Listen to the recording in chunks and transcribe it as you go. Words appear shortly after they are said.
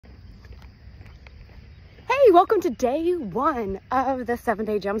welcome to day one of the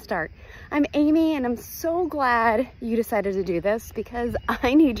 7-day Jumpstart. I'm Amy and I'm so glad you decided to do this because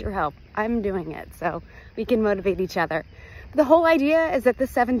I need your help. I'm doing it so we can motivate each other. But the whole idea is that the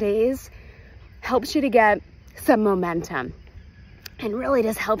 7 days helps you to get some momentum and really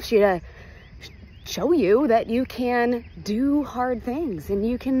just helps you to show you that you can do hard things and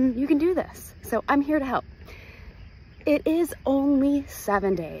you can do this. So I'm here to help. It is only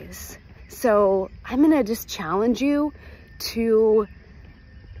 7 days. So I'm gonna just challenge you to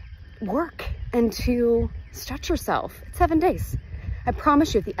work and to stretch yourself. It's 7 days. I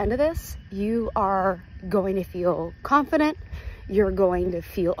promise you at the end of this, you are going to feel confident. You're going to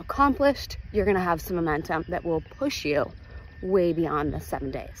feel accomplished. You're gonna have some momentum that will push you way beyond the 7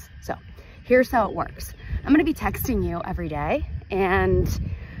 days. So here's how it works. I'm gonna be texting you every day and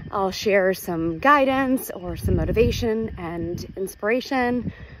I'll share some guidance or some motivation and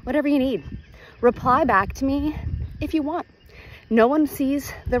inspiration, whatever you need. Reply back to me if you want. No one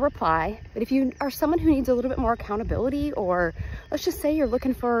sees the reply, but if you are someone who needs a little bit more accountability, or let's just say you're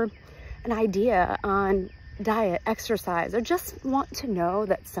looking for an idea on diet, exercise, or just want to know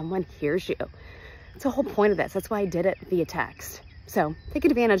that someone hears you. It's the whole point of this. That's why I did it via text. So take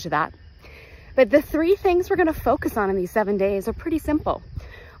advantage of that. But the 3 things we're gonna focus on in these 7 days are pretty simple.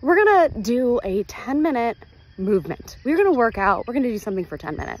 We're gonna do a 10-minute movement. We're gonna work out, we're gonna do something for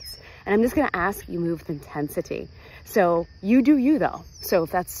 10 minutes. And I'm just gonna ask you move with intensity. So you do you though. So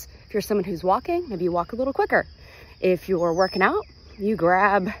if you're someone who's walking, maybe you walk a little quicker. If you're working out, you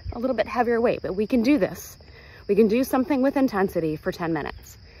grab a little bit heavier weight, but we can do this. We can do something with intensity for 10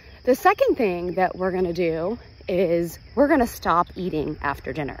 minutes. The second thing that we're gonna do is we're gonna stop eating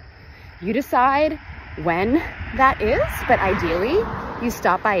after dinner. You decide when that is, but ideally you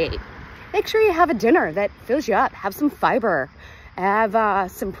stop by 8. Make sure you have a dinner that fills you up, have some fiber,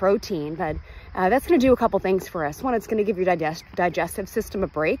 have some protein, but that's gonna do a couple things for us. One, it's gonna give your digestive system a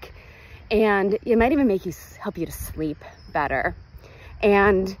break, and it might even help you to sleep better.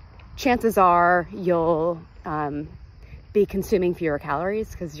 And chances are you'll be consuming fewer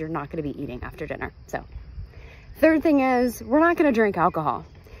calories because you're not gonna be eating after dinner. So third thing is we're not gonna drink alcohol.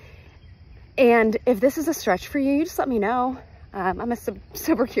 And if this is a stretch for you, you just let me know. I'm a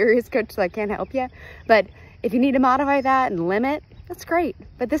super curious coach, so I can't help you. But if you need to modify that and limit, that's great.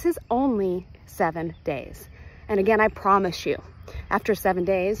 But this is only 7 days. And again, I promise you, after 7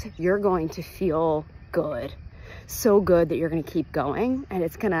 days, you're going to feel good. So good that you're gonna keep going, and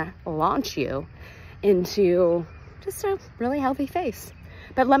it's gonna launch you into just a really healthy face.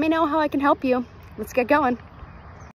 But let me know how I can help you. Let's get going.